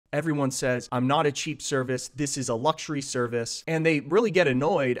Everyone says, I'm not a cheap service. This is a luxury service. And they really get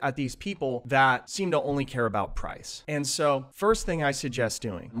annoyed at these people that seem to only care about price. And so first thing I suggest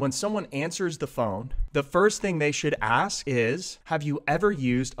doing when someone answers the phone, the first thing they should ask is, have you ever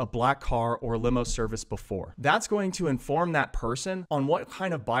used a black car or limo service before? That's going to inform that person on what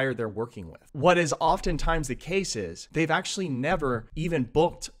kind of buyer they're working with. What is oftentimes the case is they've actually never even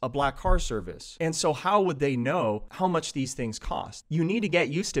booked a black car service. And so how would they know how much these things cost? You need to get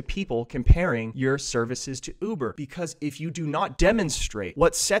used to people comparing your services to Uber, because if you do not demonstrate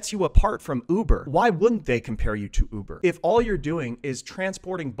what sets you apart from Uber, why wouldn't they compare you to Uber? If all you're doing is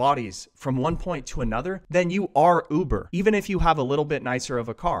transporting bodies from one point to another, then you are Uber, even if you have a little bit nicer of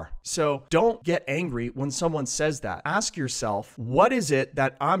a car. So don't get angry when someone says that. Ask yourself, what is it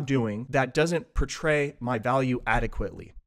that I'm doing that doesn't portray my value adequately?